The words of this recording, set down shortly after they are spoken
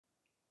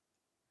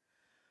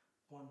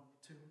1,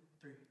 2,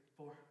 3,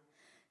 4.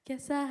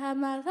 Guess I had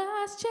my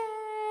last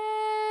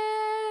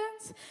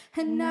chance,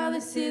 and now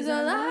this is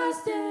our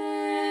last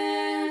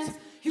dance.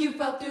 You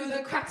fell through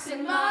the cracks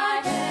in my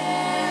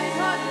hands.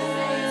 Hard to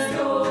say it's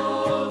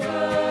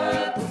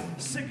over.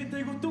 Sé que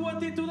te gustó a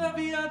ti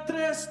todavía.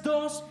 3,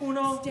 2,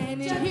 1. Standing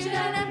here in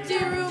an empty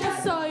room, I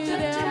saw you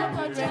there. My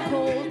blood ran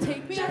cold.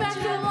 Take me back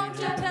to long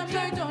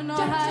September. Don't know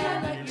how to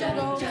let you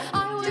go.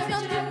 I was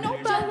young, didn't know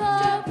about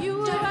love. You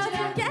were out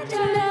to get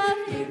your love.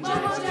 My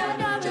heart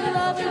another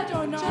love. I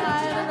don't know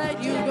how to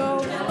let you go.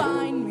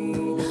 Find me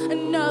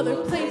another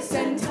place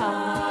and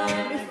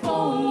time. If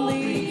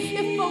only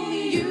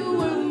you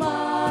were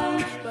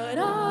mine. But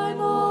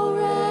I'm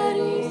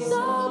already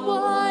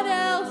someone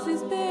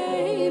else's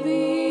baby.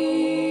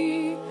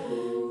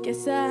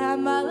 Guess I had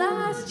my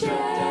last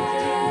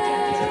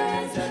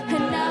chance,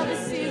 and now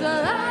this is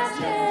our last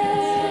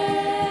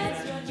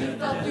dance. You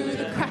fell through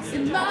the cracks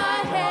in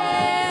my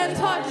hands.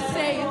 Hard to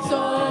say it's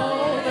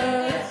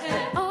over.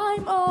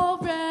 I'm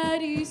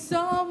already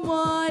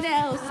someone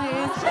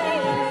else's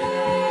baby.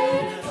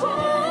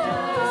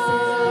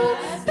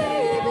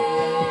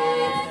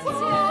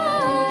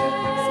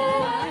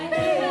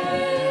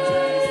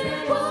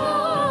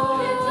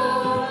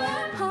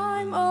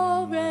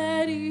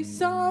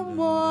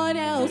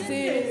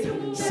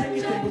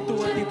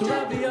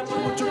 Todavía por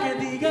mucho que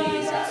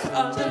digas,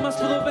 además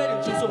puedo ver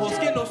en tus ojos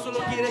que no solo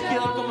quieres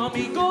quedar como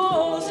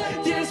amigos.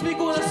 Tienes mi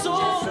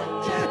corazón,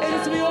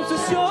 eres mi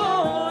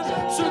obsesión,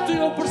 soy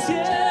tuyo por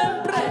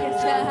siempre. I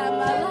guess I had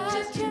my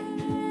last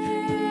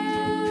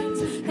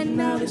chance, and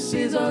now this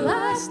is our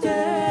last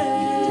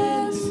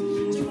dance.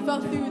 You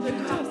fell through the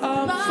cracks in my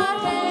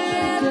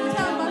hands. I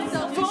tell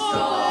myself it's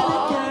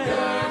over.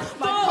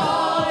 My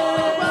heart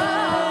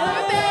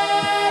rubber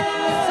band.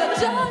 It's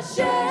such a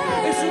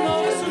shame. Eso no.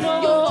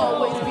 You'll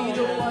always be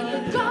the one who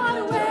got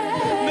away.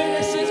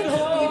 Mereces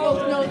mejor. We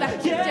both know that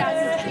deep down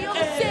you feel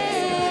the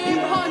same.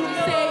 Hard to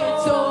say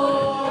it's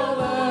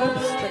over,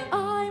 but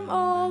I'm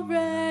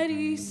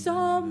already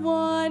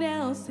someone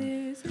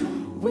else's.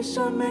 Wish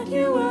I met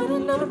you at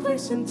another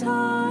place and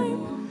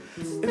time.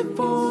 If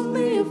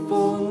only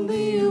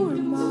you were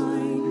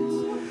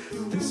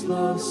mine. This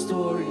love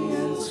story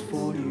ends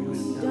for you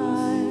and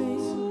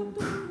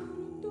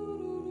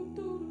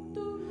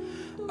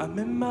I'm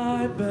in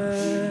my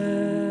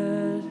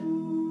bed,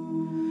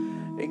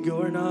 and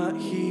you're not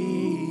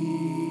here,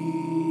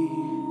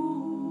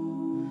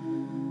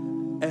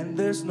 and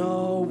there's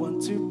no one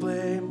to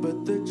blame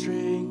but the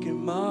drink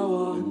in my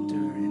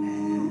wandering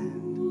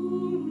hand.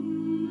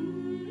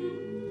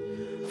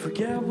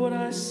 Forget what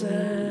I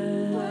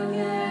said.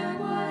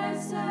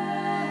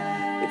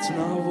 It's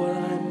not what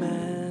I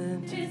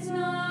meant.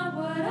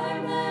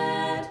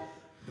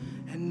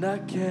 And I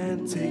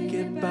can't take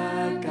it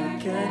back. I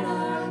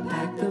cannot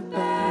pack the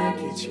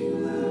baggage you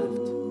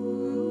left.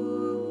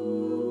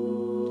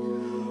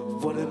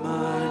 What am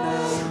I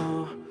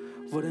now?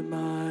 What am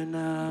I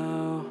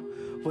now?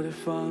 What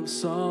if I'm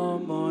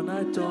someone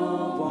I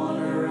don't want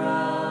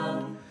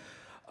around?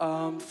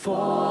 I'm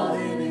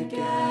falling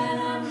again.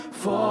 I'm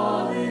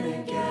falling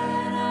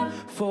again. I'm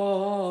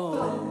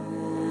falling.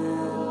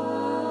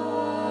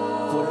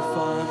 What if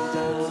I'm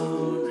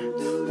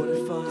down? What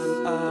if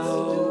I'm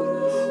out?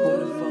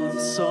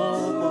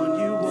 Someone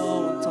you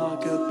won't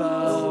talk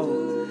about.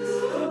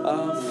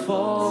 I'm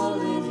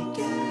falling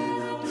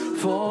again, I'm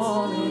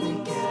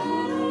falling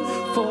again,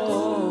 I'm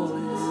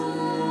falling.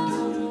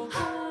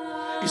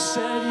 You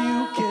said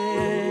you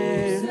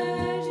cared,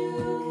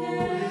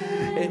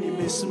 and you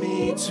miss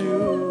me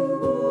too.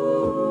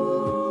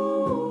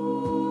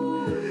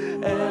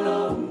 And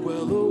I'm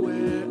well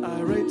aware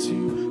I write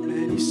too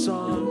many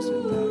songs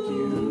about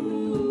you.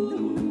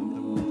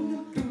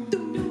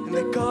 And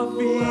the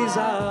coffee's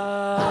out.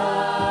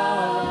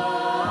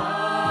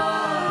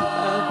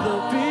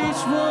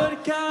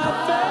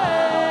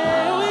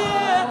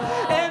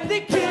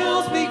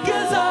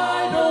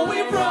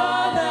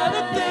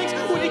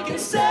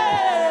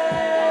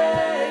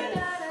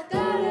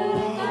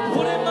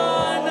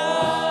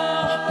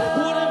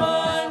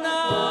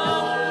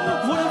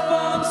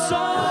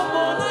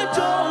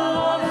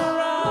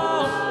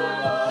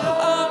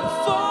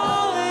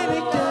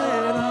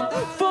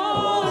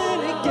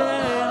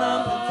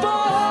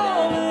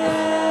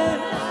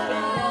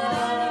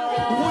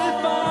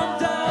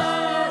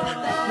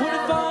 What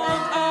if I'm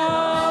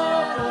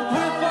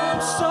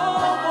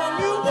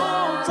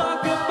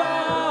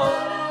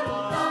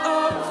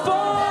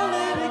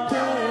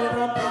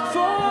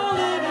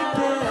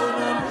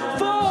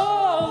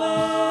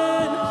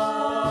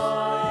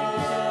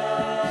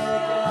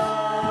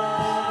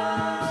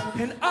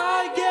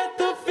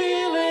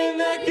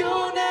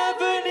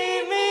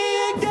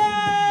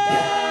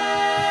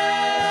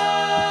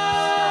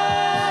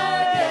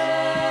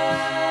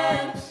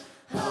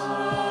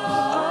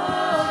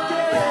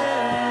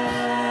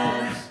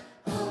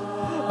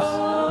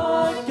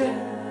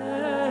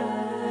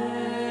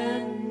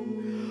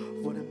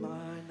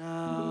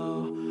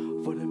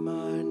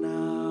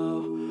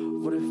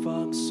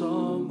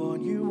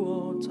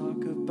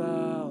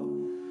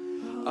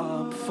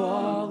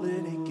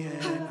falling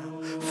again,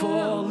 I'm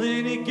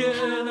falling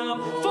again, I'm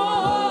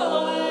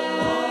falling again.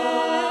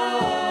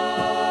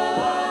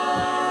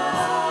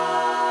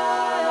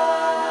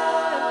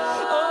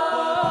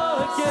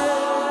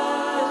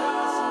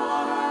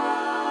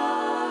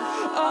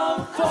 I'm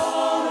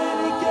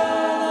falling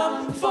again,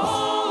 I'm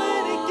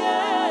falling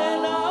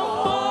again, I'm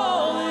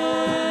falling.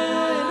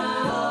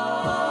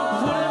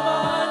 What am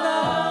I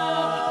now?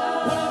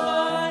 What am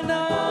I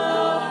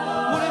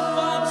now? What if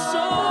I'm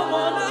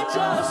someone I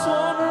just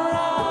want around?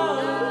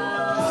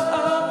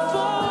 I'm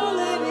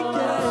falling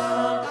again,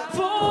 I'm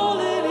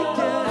falling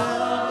again,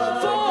 I'm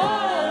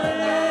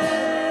falling.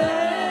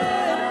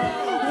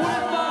 What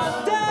if I'm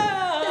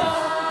down?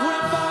 What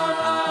if I'm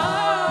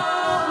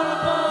out? What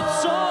if I'm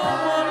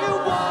someone you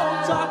won't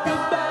talk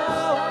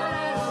about?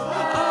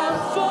 I'm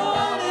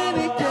falling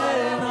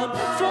again, I'm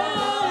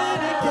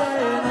falling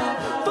again, I'm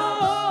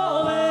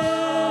falling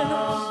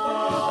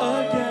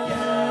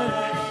again,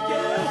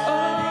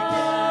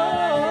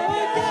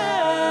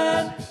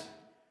 again.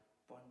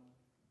 1,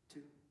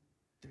 2,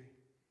 3,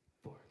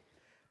 4.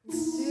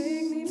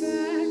 Take me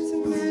back to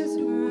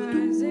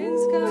mesmerizing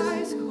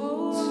skies,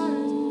 cold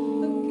waters,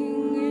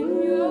 looking in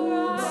your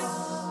eyes.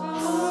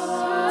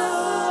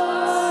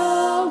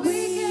 Oh, we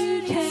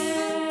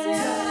can't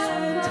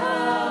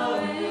tell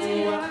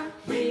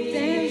we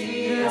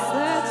dangerous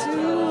that to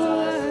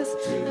us.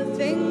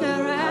 Nothing I'd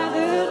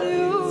rather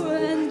do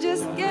than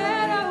just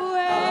get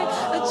away.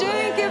 A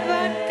drink of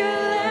vodka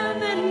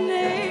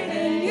lemonade,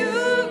 and you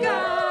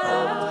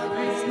got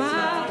a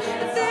smile.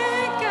 I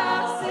think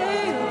I'll say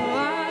a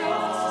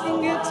while and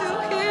get to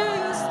hear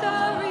your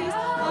stories,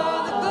 all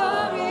the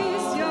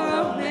glories you're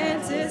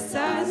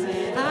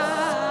romanticizing. I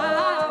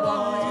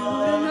want you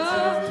to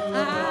know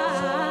I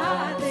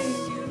think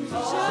you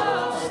should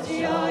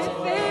show all your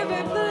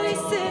favorite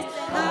places.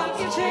 I'll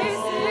give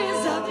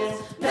traces of this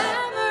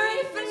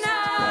memory for now.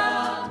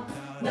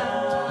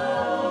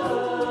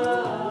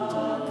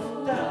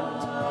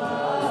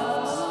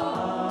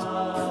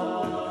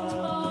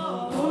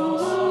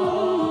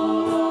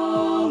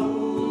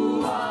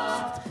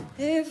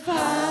 If I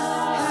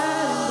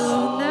hadn't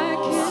blown that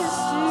kiss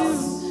to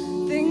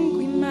you, think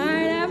we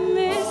might have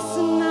missed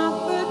an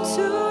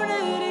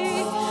opportunity.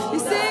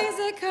 These things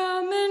that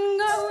come and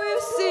go, you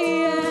see,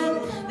 and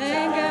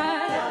thank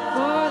God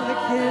for the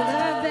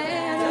killer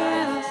band.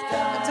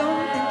 I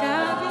don't think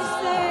I'll be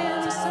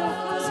staying so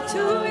close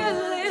to your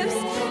lips.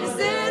 This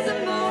is a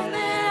moment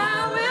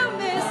I will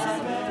miss.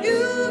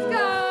 You've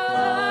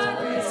got a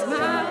great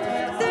smile.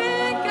 I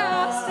think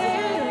I'll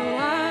stay a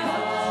while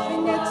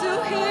and get to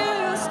hear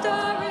your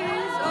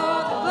stories,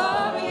 all the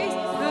glories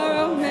you're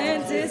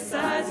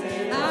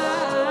romanticizing. I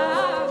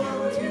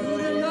want you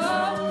to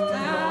know I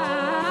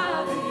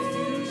think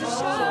you should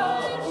show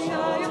me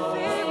all your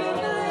favorite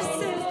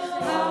places.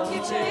 I'll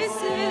keep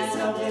traces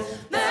of this